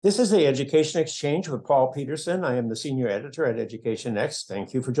This is the Education Exchange with Paul Peterson. I am the senior editor at Education Next.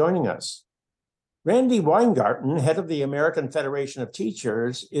 Thank you for joining us. Randy Weingarten, head of the American Federation of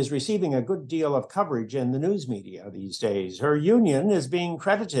Teachers, is receiving a good deal of coverage in the news media these days. Her union is being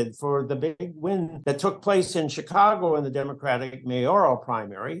credited for the big win that took place in Chicago in the Democratic mayoral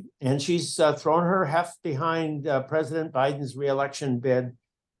primary, and she's thrown her heft behind President Biden's reelection bid.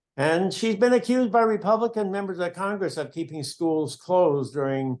 And she's been accused by Republican members of Congress of keeping schools closed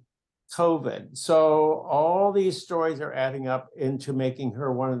during COVID. So all these stories are adding up into making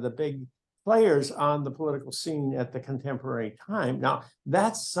her one of the big players on the political scene at the contemporary time. Now,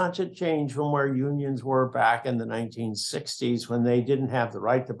 that's such a change from where unions were back in the 1960s when they didn't have the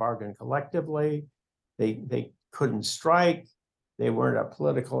right to bargain collectively. They couldn't strike. They weren't a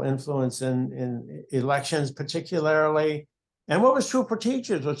political influence in elections, particularly. And what was true for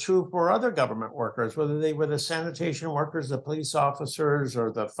teachers was true for other government workers, whether they were the sanitation workers, the police officers,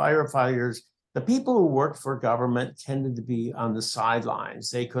 or the firefighters. The people who worked for government tended to be on the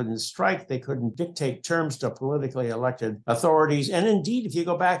sidelines. They couldn't strike. They couldn't dictate terms to politically elected authorities. And indeed, if you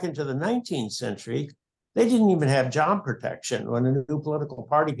go back into the 19th century, they didn't even have job protection. When a new political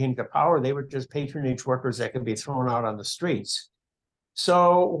party came to power, they were just patronage workers that could be thrown out on the streets.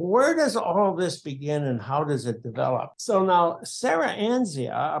 So where does all this begin and how does it develop? So now Sarah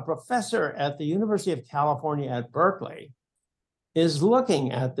Anzia, a professor at the University of California at Berkeley, is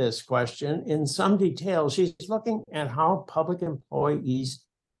looking at this question in some detail. She's looking at how public employees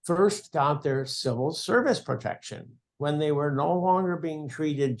first got their civil service protection when they were no longer being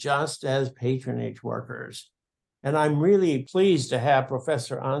treated just as patronage workers. And I'm really pleased to have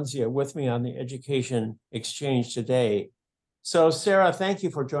Professor Anzia with me on the Education Exchange today. So, Sarah, thank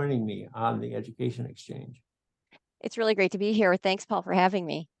you for joining me on the Education Exchange. It's really great to be here. Thanks, Paul, for having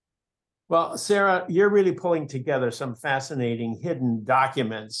me. Well, Sarah, you're really pulling together some fascinating hidden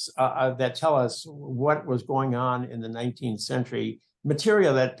documents that tell us what was going on in the 19th century,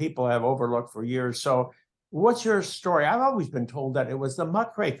 material that people have overlooked for years. So what's your story? I've always been told that it was the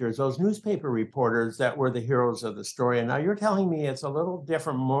muckrakers, those newspaper reporters, that were the heroes of the story. And now you're telling me it's a little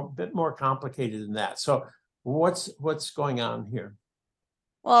different, bit more complicated than that. So what's going on here?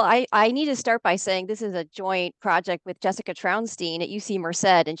 Well, I need to start by saying this is a joint project with Jessica Traunstein at UC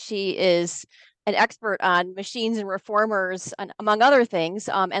Merced, and she is an expert on machines and reformers, among other things,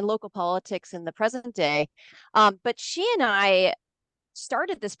 and local politics in the present day. But she and I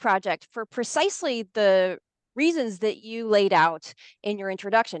started this project for precisely the reasons that you laid out in your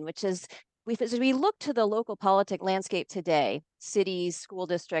introduction, which is as we look to the local politic landscape today, cities, school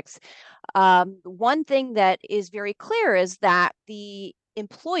districts, one thing that is very clear is that the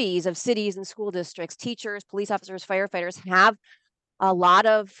employees of cities and school districts, teachers, police officers, firefighters, have a lot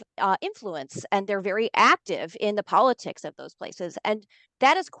of influence, and they're very active in the politics of those places. And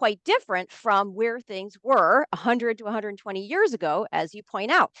that is quite different from where things were 100 to 120 years ago, as you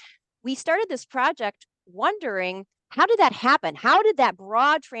point out. We started this project wondering, how did that happen? How did that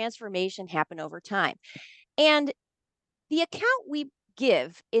broad transformation happen over time? And the account we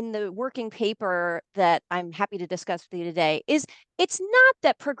give in the working paper that I'm happy to discuss with you today is it's not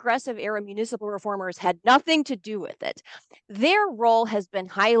that progressive era municipal reformers had nothing to do with it. Their role has been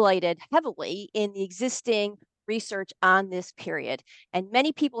highlighted heavily in the existing research on this period, and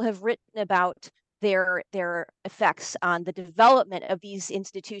many people have written about their effects on the development of these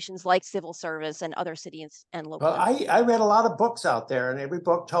institutions like civil service and other cities and local. Well, I read a lot of books out there, and every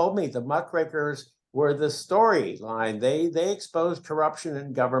book told me the muckrakers were the storyline. They exposed corruption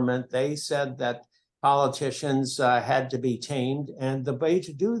in government. They said that politicians had to be tamed, and the way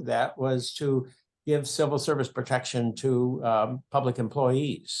to do that was to give civil service protection to public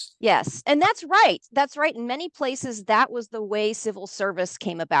employees. Yes, and that's right. That's right. In many places, that was the way civil service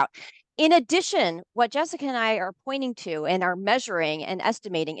came about. In addition, what Jessica and I are pointing to and are measuring and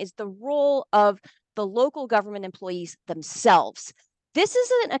estimating is the role of the local government employees themselves. This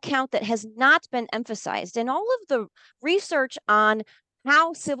is an account that has not been emphasized, and all of the research on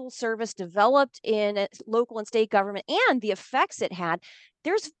how civil service developed in local and state government and the effects it had,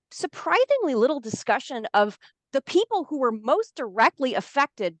 there's surprisingly little discussion of the people who were most directly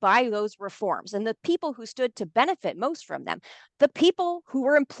affected by those reforms and the people who stood to benefit most from them, the people who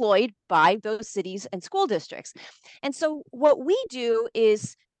were employed by those cities and school districts. And so what we do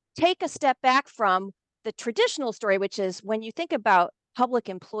is take a step back from the traditional story, which is when you think about public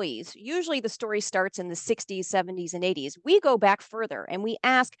employees, usually the story starts in the 60s, 70s, and 80s. We go back further and we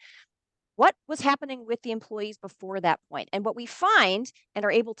ask, what was happening with the employees before that point? And what we find and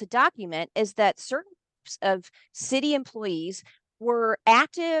are able to document is that certain groups of city employees were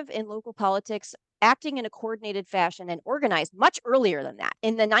active in local politics acting in a coordinated fashion and organized much earlier than that,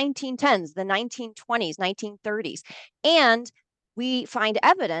 in the 1910s, the 1920s, 1930s. And we find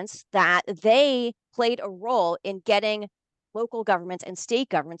evidence that they played a role in getting local governments and state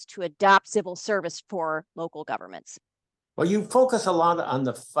governments to adopt civil service for local governments. Well, you focus a lot on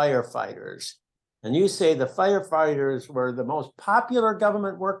the firefighters, and you say the firefighters were the most popular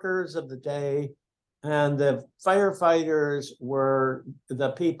government workers of the day, and the firefighters were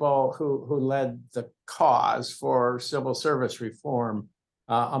the people who led the cause for civil service reform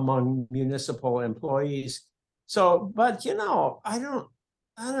among municipal employees. So, but I don't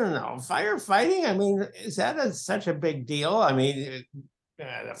know, firefighting. I mean, is that such a big deal? I mean, the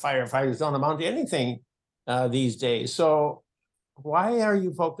firefighters don't amount to anything these days. So why are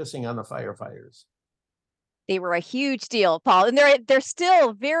you focusing on the firefighters? They were a huge deal, Paul, and they're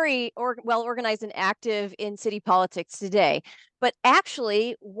still very well organized and active in city politics today. But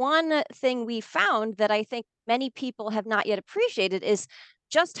actually, one thing we found that I think many people have not yet appreciated is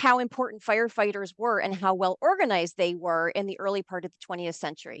just how important firefighters were and how well organized they were in the early part of the 20th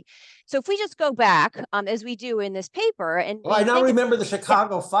century. So if we just go back, as we do in this paper, and Well, I we now think remember the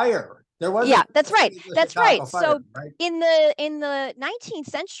Chicago fire. There was yeah, that's right. That's right. Fire, So right? in the 19th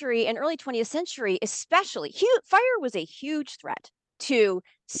century and early 20th century, especially, fire was a huge threat to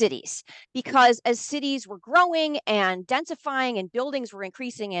cities because as cities were growing and densifying and buildings were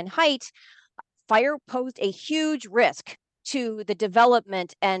increasing in height, fire posed a huge risk to the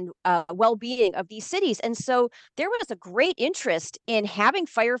development and well-being of these cities. And so there was a great interest in having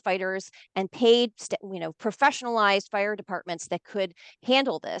firefighters and paid, professionalized fire departments that could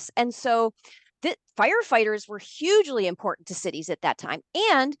handle this. And so the firefighters were hugely important to cities at that time.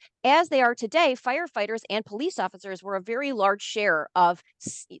 And as they are today, firefighters and police officers were a very large share of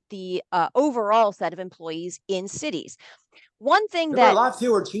the overall set of employees in cities. One thing There were a that, lot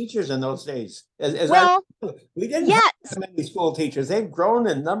fewer teachers in those days. well, We didn't yeah, have many school teachers. They've grown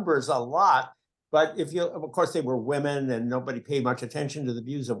in numbers a lot. But of course, they were women, and nobody paid much attention to the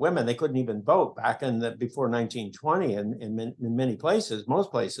views of women. They couldn't even vote back before 1920 in many places, most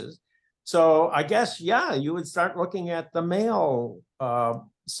places. So I guess, yeah, you would start looking at the male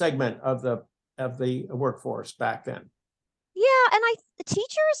segment of the workforce back then. yeah, and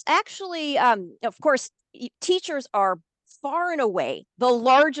teachers actually, of course, teachers are far and away the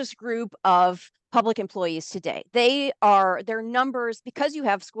largest group of public employees today. Their numbers, because you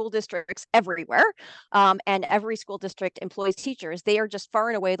have school districts everywhere, and every school district employs teachers. They are just far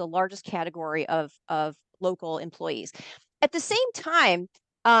and away the largest category of local employees. At the same time,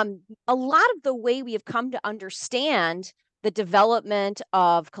 a lot of the way we have come to understand the development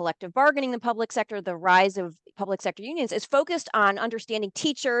of collective bargaining in the public sector, the rise of public sector unions, is focused on understanding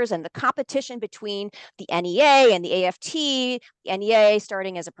teachers and the competition between the NEA and the AFT, the NEA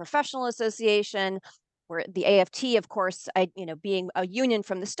starting as a professional association, where the AFT, of course, being a union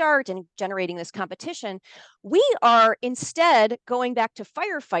from the start and generating this competition. We are instead going back to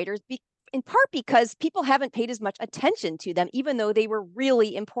firefighters in part because people haven't paid as much attention to them, even though they were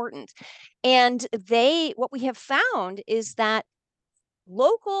really important. And what we have found is that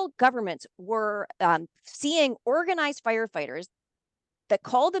local governments were seeing organized firefighters that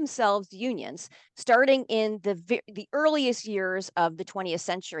called themselves unions starting in the earliest years of the 20th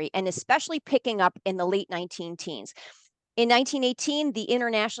century, and especially picking up in the late 19 teens. In 1918, the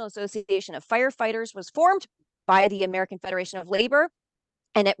International Association of Firefighters was formed by the American Federation of Labor,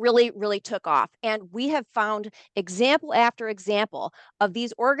 and it really, really took off. And we have found example after example of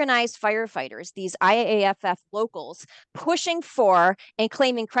these organized firefighters, these IAFF locals, pushing for and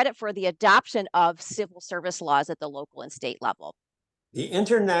claiming credit for the adoption of civil service laws at the local and state level. The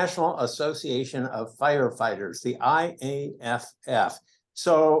International Association of Firefighters, the IAFF.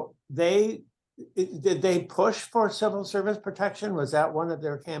 So did they push for civil service protection? Was that one of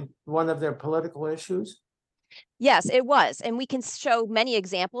their political issues? Yes, it was. And we can show many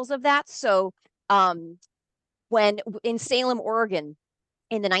examples of that. So when in Salem, Oregon,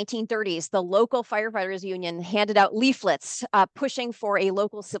 in the 1930s, the local firefighters union handed out leaflets pushing for a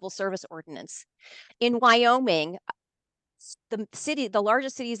local civil service ordinance. In Wyoming, the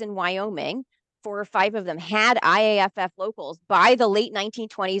largest cities in Wyoming, 4 or 5 of them, had IAFF locals by the late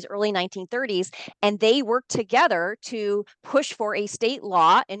 1920s, early 1930s, and they worked together to push for a state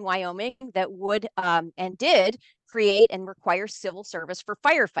law in Wyoming that would and did create and require civil service for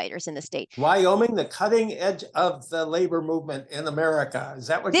firefighters in the state. Wyoming, the cutting edge of the labor movement in America. Is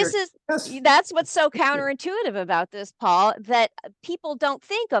that what that's what's so counterintuitive about this, Paul, that people don't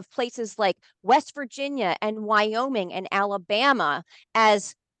think of places like West Virginia and Wyoming and Alabama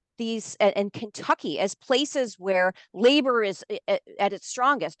as these and Kentucky as places where labor is at its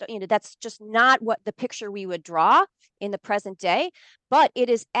strongest. That's just not what the picture we would draw in the present day. But it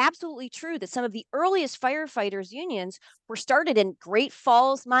is absolutely true that some of the earliest firefighters unions were started in Great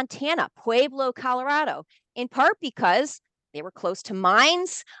Falls, Montana, Pueblo, Colorado, in part because they were close to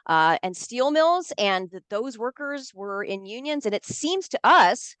mines and steel mills, and that those workers were in unions. And it seems to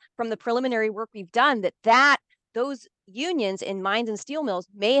us from the preliminary work we've done that those unions in mines and steel mills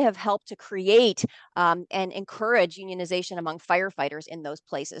may have helped to create and encourage unionization among firefighters in those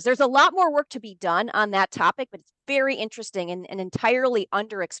places. There's a lot more work to be done on that topic, but it's very interesting and an entirely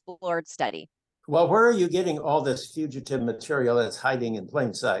underexplored study. Well, where are you getting all this fugitive material that's hiding in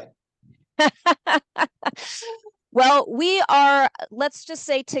plain sight? Well, we are, let's just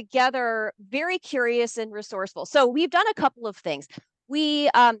say together, very curious and resourceful. So we've done a couple of things. The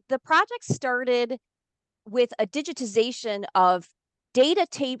project started with a digitization of data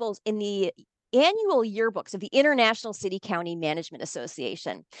tables in the annual yearbooks of the International City County Management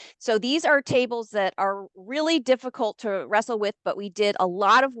Association. So these are tables that are really difficult to wrestle with, but we did a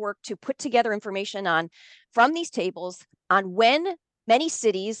lot of work to put together information from these tables on when many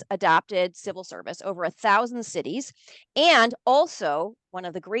cities adopted civil service, over 1,000 cities. And also, one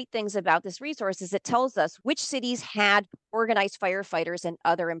of the great things about this resource is it tells us which cities had organized firefighters and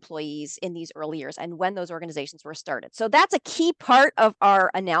other employees in these early years and when those organizations were started. So that's a key part of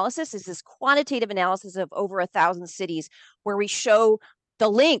our analysis, is this quantitative analysis of over 1,000 cities, where we show the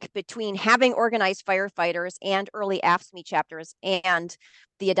link between having organized firefighters and early AFSCME chapters and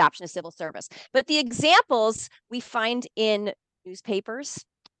the adoption of civil service. But the examples we find in newspapers.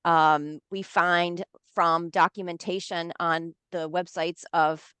 We find from documentation on the websites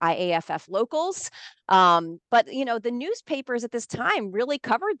of IAFF locals. But the newspapers at this time really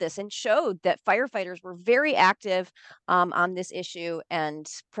covered this and showed that firefighters were very active on this issue and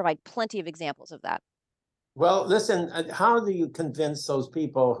provide plenty of examples of that. Well, listen, how do you convince those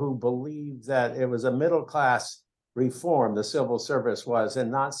people who believe that it was a middle-class reform, the civil service was,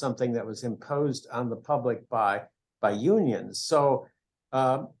 and not something that was imposed on the public by unions? So,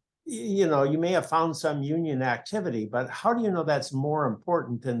 you may have found some union activity, but how do you know that's more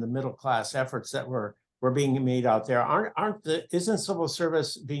important than the middle class efforts that were being made out there? Isn't civil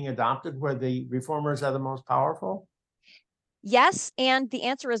service being adopted where the reformers are the most powerful? Yes, and the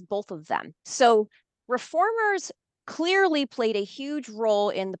answer is both of them. So reformers clearly played a huge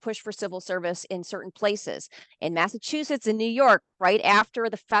role in the push for civil service in certain places. In Massachusetts and New York, right after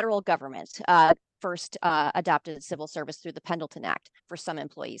the federal government first adopted civil service through the Pendleton Act for some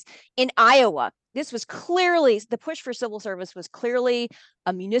employees. In Iowa, the push for civil service was clearly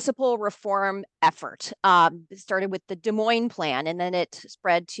a municipal reform effort. It started with the Des Moines Plan, and then it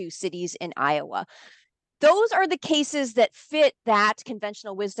spread to cities in Iowa. Those are the cases that fit that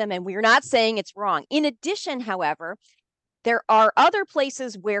conventional wisdom, and we're not saying it's wrong. In addition, however, there are other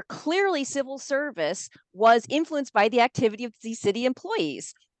places where clearly civil service was influenced by the activity of these city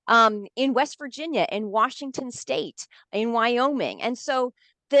employees. In West Virginia, in Washington State, in Wyoming. And so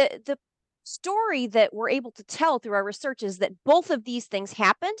the story that we're able to tell through our research is that both of these things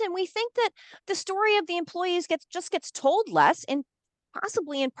happened. And we think that the story of the employees gets told less, and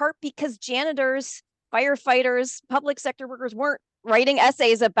possibly in part because janitors, firefighters, public sector workers weren't writing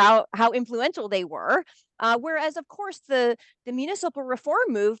essays about how influential they were. Whereas, of course, the municipal reform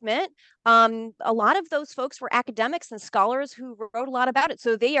movement, a lot of those folks were academics and scholars who wrote a lot about it.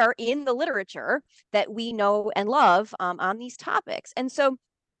 So they are in the literature that we know and love on these topics. And so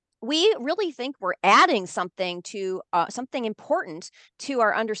we really think we're adding something important to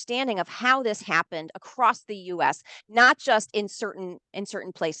our understanding of how this happened across the U.S., not just in certain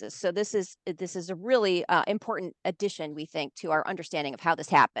places. So this is a really important addition, we think, to our understanding of how this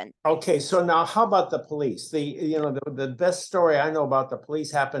happened. Okay, so now how about the police? The best story I know about the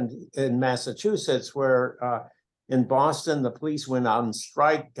police happened in Massachusetts, where in Boston the police went on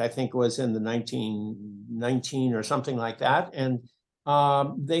strike. I think it was in the 1919 or something like that, and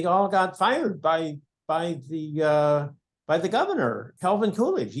they all got fired by the governor, Calvin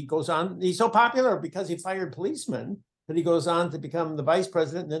Coolidge. He goes on, he's so popular because he fired policemen that he goes on to become the vice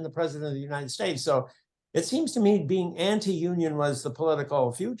president and then the president of the United States. So it seems to me being anti-union was the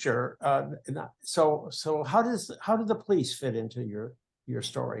political future. So how do the police fit into your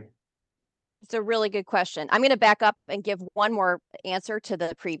story? It's a really good question. I'm going to back up and give one more answer to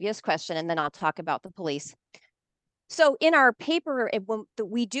the previous question, and then I'll talk about the police. So in our paper,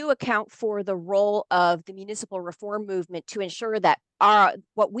 we do account for the role of the municipal reform movement to ensure that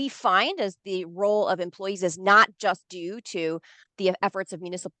what we find as the role of employees is not just due to the efforts of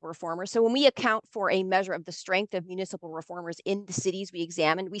municipal reformers. So when we account for a measure of the strength of municipal reformers in the cities we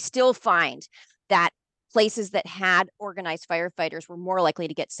examined, we still find that places that had organized firefighters were more likely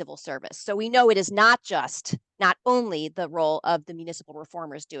to get civil service. So we know it is not only the role of the municipal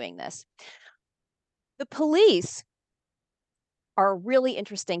reformers doing this. The police are a really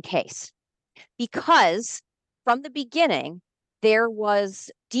interesting case because from the beginning, there was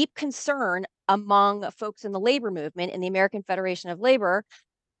deep concern among folks in the labor movement in the American Federation of Labor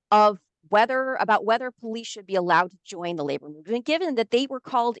about whether police should be allowed to join the labor movement, given that they were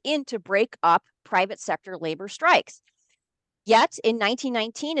called in to break up private sector labor strikes. Yet in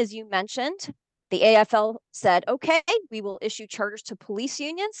 1919, as you mentioned, the AFL said, okay, we will issue charters to police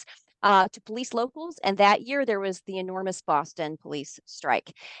unions, to police locals. And that year there was the enormous Boston police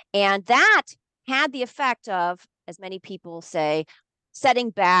strike. And that had the effect of, as many people say, setting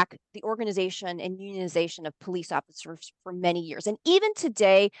back the organization and unionization of police officers for many years. And even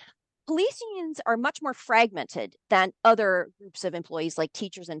today, police unions are much more fragmented than other groups of employees like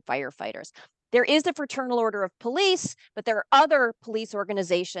teachers and firefighters. There is the Fraternal Order of Police, but there are other police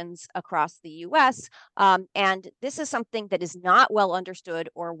organizations across the US. And this is something that is not well understood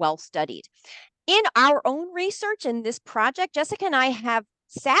or well studied. In our own research in this project, Jessica and I have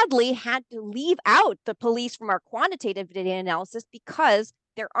sadly had to leave out the police from our quantitative data analysis because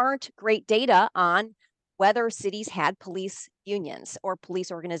there aren't great data on whether cities had police unions or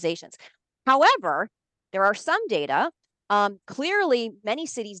police organizations. However, there are some data. Clearly, many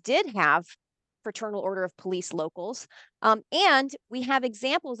cities did have Fraternal Order of Police locals. And we have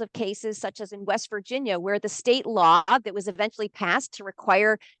examples of cases such as in West Virginia, where the state law that was eventually passed to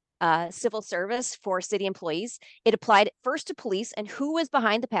require civil service for city employees, it applied first to police. And who was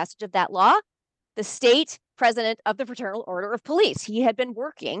behind the passage of that law? The state president of the Fraternal Order of Police. He had been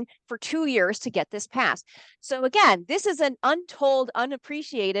working for 2 years to get this passed. So again, this is an untold,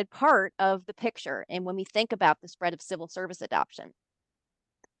 unappreciated part of the picture. And when we think about the spread of civil service adoption.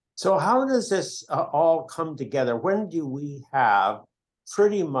 So how does this all come together? When do we have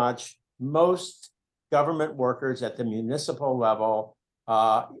pretty much most government workers at the municipal level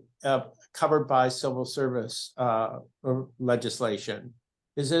covered by civil service legislation?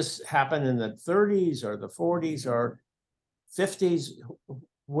 Does this happen in the 30s or the 40s or 50s?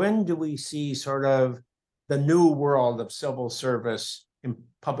 When do we see sort of the new world of civil service in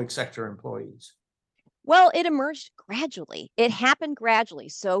public sector employees? Well, it emerged gradually. It happened gradually.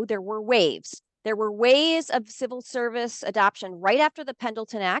 So there were waves. There were waves of civil service adoption right after the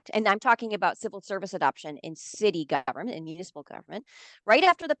Pendleton Act. And I'm talking about civil service adoption in city government and municipal government, right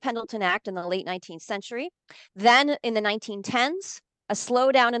after the Pendleton Act in the late 19th century. Then in the 1910s, a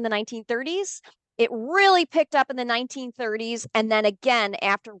slowdown in the 1930s. It really picked up in the 1930s and then again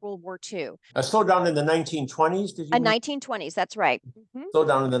after World War II. A slowdown in the 1920s, did you mean? 1920s, that's right. Mm-hmm.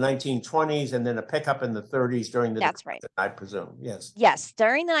 Slowdown in the 1920s and then a pickup in the 30s during the That's right. I presume, yes. Yes,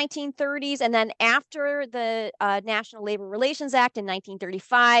 during the 1930s and then after the National Labor Relations Act in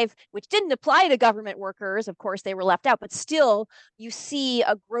 1935, which didn't apply to government workers, of course, they were left out, but still you see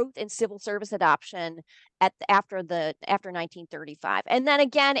a growth in civil service adoption after 1935. And then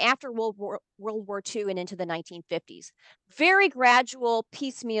again after World War II and into the 1950s. Very gradual,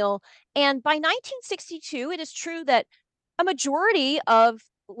 piecemeal. And by 1962, it is true that a majority of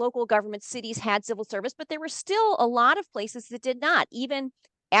local government cities had civil service, but there were still a lot of places that did not, even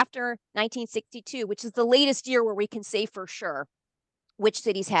after 1962, which is the latest year where we can say for sure which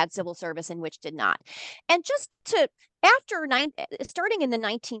cities had civil service and which did not. And starting in the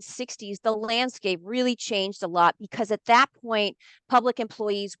 1960s, the landscape really changed a lot because at that point, public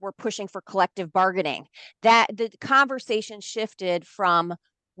employees were pushing for collective bargaining. That the conversation shifted from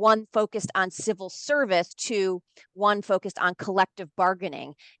one focused on civil service to one focused on collective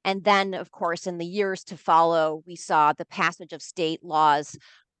bargaining. And then, of course, in the years to follow, we saw the passage of state laws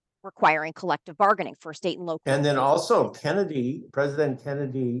requiring collective bargaining for state and local. And then also President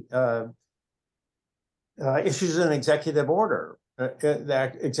Kennedy issues an executive order.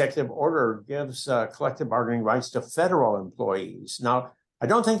 That executive order gives collective bargaining rights to federal employees. Now, I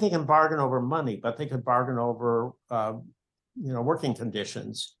don't think they can bargain over money, but they could bargain over working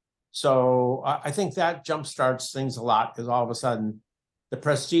conditions. So I think that jumpstarts things a lot because all of a sudden the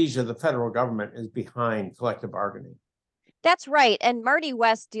prestige of the federal government is behind collective bargaining. That's right. And Marty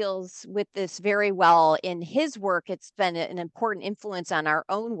West deals with this very well in his work. It's been an important influence on our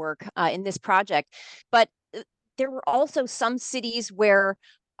own work in this project. But there were also some cities where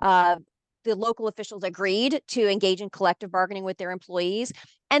the local officials agreed to engage in collective bargaining with their employees.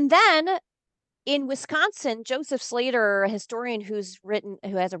 And then in Wisconsin, Joseph Slater, a historian who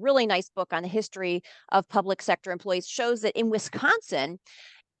has a really nice book on the history of public sector employees, shows that in Wisconsin,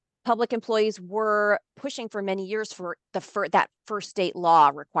 public employees were pushing for many years for that first state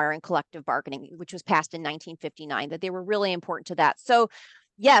law requiring collective bargaining, which was passed in 1959, that they were really important to that. So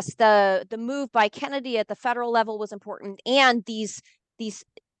yes, the move by Kennedy at the federal level was important, and these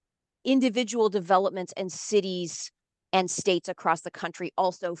individual developments in cities and states across the country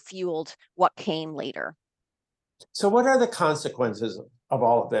also fueled what came later. So what are the consequences of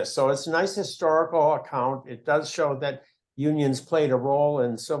all of this? So it's a nice historical account. It does show that unions played a role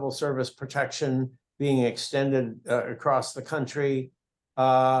in civil service protection being extended across the country.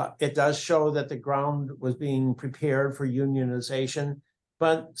 It does show that the ground was being prepared for unionization.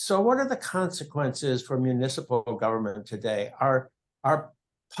 But so what are the consequences for municipal government today? Are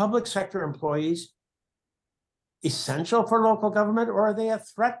public sector employees essential for local government, or are they a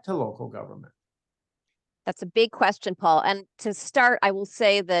threat to local government? That's a big question, Paul. And to start, I will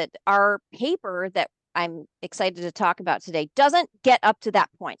say that our paper that I'm excited to talk about today doesn't get up to that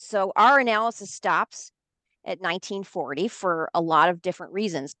point. So our analysis stops at 1940 for a lot of different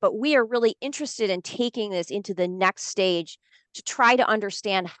reasons, but we are really interested in taking this into the next stage to try to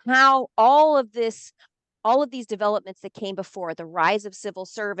understand how all of these developments that came before, the rise of civil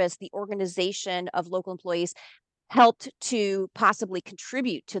service, the organization of local employees, helped to possibly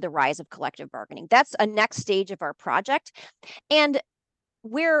contribute to the rise of collective bargaining. That's a next stage of our project. And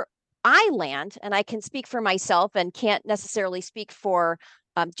where I land, and I can speak for myself and can't necessarily speak for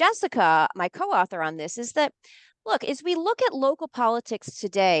Jessica, my co-author on this, is that, look, as we look at local politics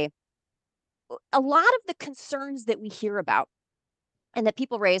today, a lot of the concerns that we hear about and that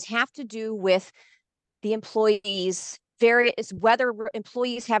people raise have to do with the employees, whether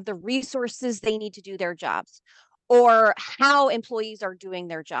employees have the resources they need to do their jobs, or how employees are doing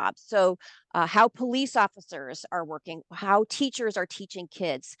their jobs. So how police officers are working, how teachers are teaching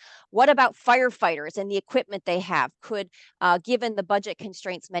kids. What about firefighters and the equipment they have, given the budget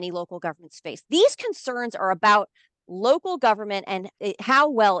constraints many local governments face? These concerns are about local government and how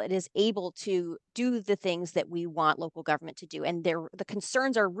well it is able to do the things that we want local government to do. And the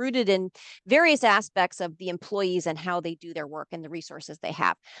concerns are rooted in various aspects of the employees and how they do their work and the resources they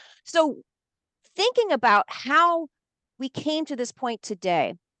have. So thinking about how we came to this point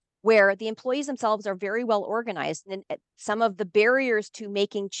today, where the employees themselves are very well organized, and some of the barriers to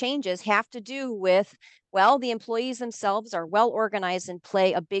making changes have to do with, well, the employees themselves are well organized and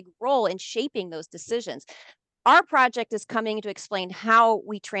play a big role in shaping those decisions. Our project is coming to explain how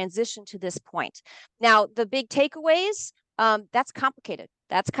we transition to this point. Now, the big takeaways, that's complicated.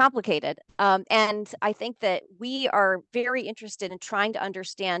 And I think that we are very interested in trying to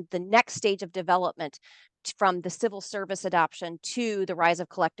understand the next stage of development from the civil service adoption to the rise of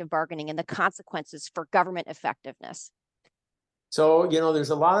collective bargaining and the consequences for government effectiveness. So,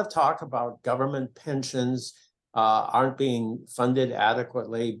 there's a lot of talk about government pensions aren't being funded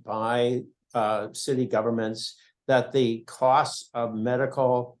adequately by city governments, that the costs of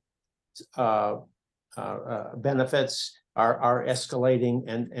medical benefits are escalating,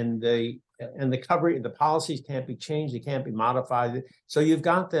 and the policies can't be changed, they can't be modified. So you've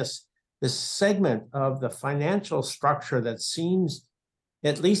got this segment of the financial structure that seems,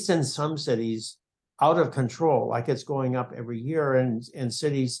 at least in some cities, out of control, like it's going up every year. And in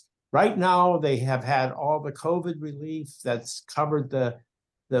cities right now, they have had all the COVID relief that's covered the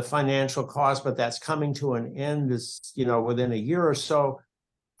financial cost, but that's coming to an end within a year or so.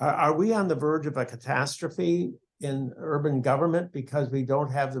 Are we on the verge of a catastrophe in urban government because we don't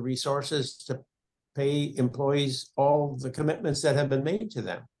have the resources to pay employees all the commitments that have been made to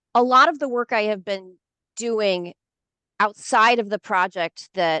them? A lot of the work I have been doing outside of the project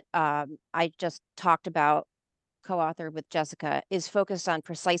that I just talked about, co-authored with Jessica, is focused on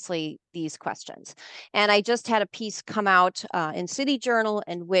precisely these questions. And I just had a piece come out in City Journal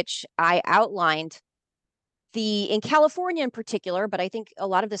in which I outlined in California in particular, but I think a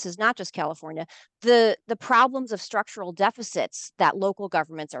lot of this is not just California, the problems of structural deficits that local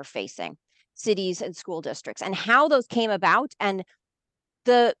governments are facing, cities and school districts, and how those came about, and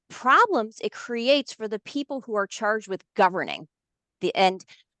the problems it creates for the people who are charged with governing. And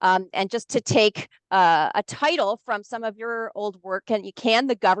just to take a title from some of your old work, can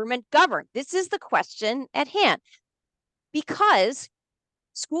the government govern? This is the question at hand. Because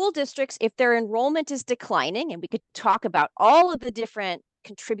school districts, if their enrollment is declining, and we could talk about all of the different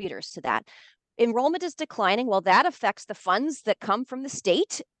contributors to that, enrollment is declining, well, that affects the funds that come from the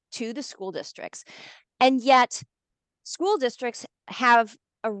state to the school districts. And yet school districts have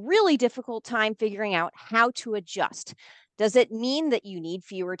a really difficult time figuring out how to adjust. Does it mean that you need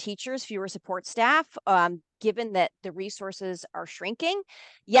fewer teachers, fewer support staff, given that the resources are shrinking?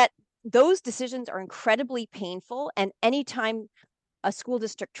 Yet those decisions are incredibly painful. And anytime a school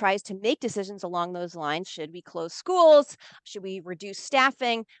district tries to make decisions along those lines, should we close schools? Should we reduce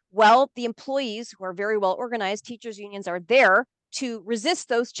staffing? Well, the employees who are very well organized, teachers unions, are there to resist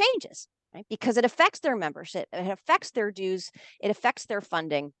those changes, right? Because it affects their membership, it affects their dues, it affects their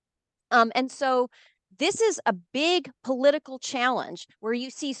funding. And so this is a big political challenge where you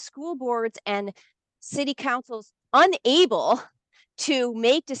see school boards and city councils unable to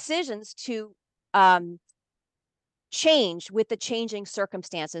make decisions to change with the changing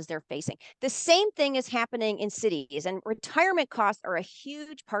circumstances they're facing. The same thing is happening in cities, and retirement costs are a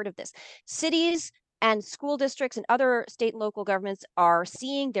huge part of this. Cities and school districts and other state and local governments are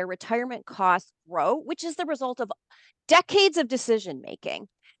seeing their retirement costs grow, which is the result of decades of decision making,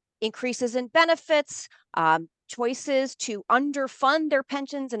 increases in benefits, choices to underfund their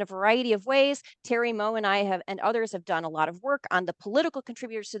pensions in a variety of ways. Terry Moe and I have, and others have done a lot of work on the political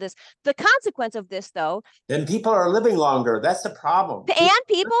contributors to this. The consequence of this, though, Then people are living longer. That's the problem. and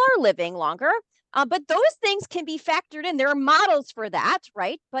people are living longer. But those things can be factored in. There are models for that,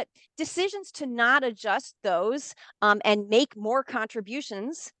 right? But decisions to not adjust those and make more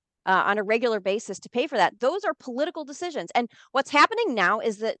contributions on a regular basis to pay for that, those are political decisions. And what's happening now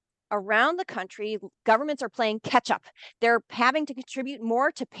is that around the country, governments are playing catch up. They're having to contribute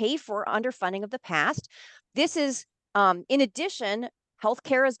more to pay for underfunding of the past. This is, in addition,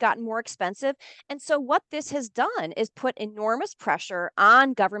 healthcare has gotten more expensive. And so what this has done is put enormous pressure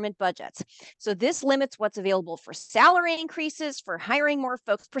on government budgets. So this limits what's available for salary increases, for hiring more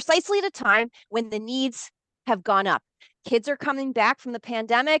folks, precisely at a time when the needs have gone up. Kids are coming back from the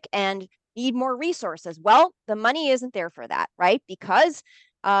pandemic and need more resources. Well, the money isn't there for that, right? Because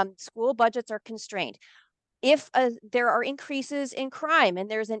school budgets are constrained. If there are increases in crime and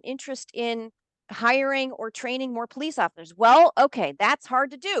there's an interest in hiring or training more police officers, well, okay, that's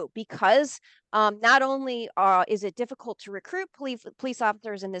hard to do because not only is it difficult to recruit police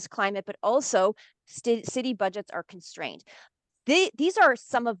officers in this climate, but also city budgets are constrained. These are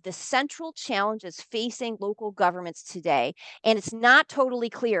some of the central challenges facing local governments today, and it's not totally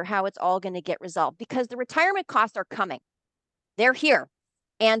clear how it's all going to get resolved because the retirement costs are coming. They're here.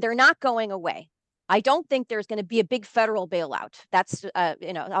 And they're not going away. I don't think there's going to be a big federal bailout. That's, I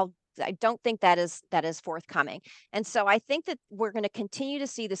don't think that is forthcoming. And so I think that we're going to continue to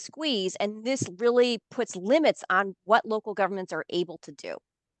see the squeeze, and this really puts limits on what local governments are able to do.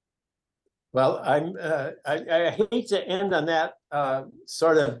 Well, I hate to end on that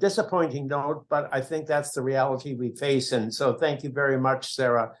sort of disappointing note, but I think that's the reality we face. And so thank you very much,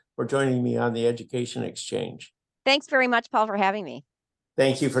 Sarah, for joining me on the Education Exchange. Thanks very much, Paul, for having me.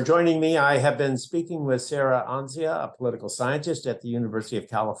 Thank you for joining me. I have been speaking with Sarah Anzia, a political scientist at the University of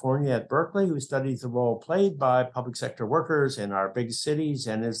California at Berkeley, who studies the role played by public sector workers in our big cities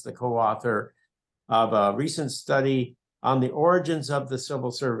and is the co-author of a recent study on the origins of the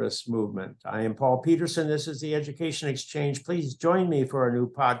civil service movement. I am Paul Peterson. This is the Education Exchange. Please join me for a new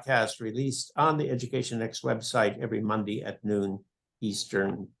podcast released on the Education Next website every Monday at noon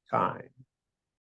Eastern Time.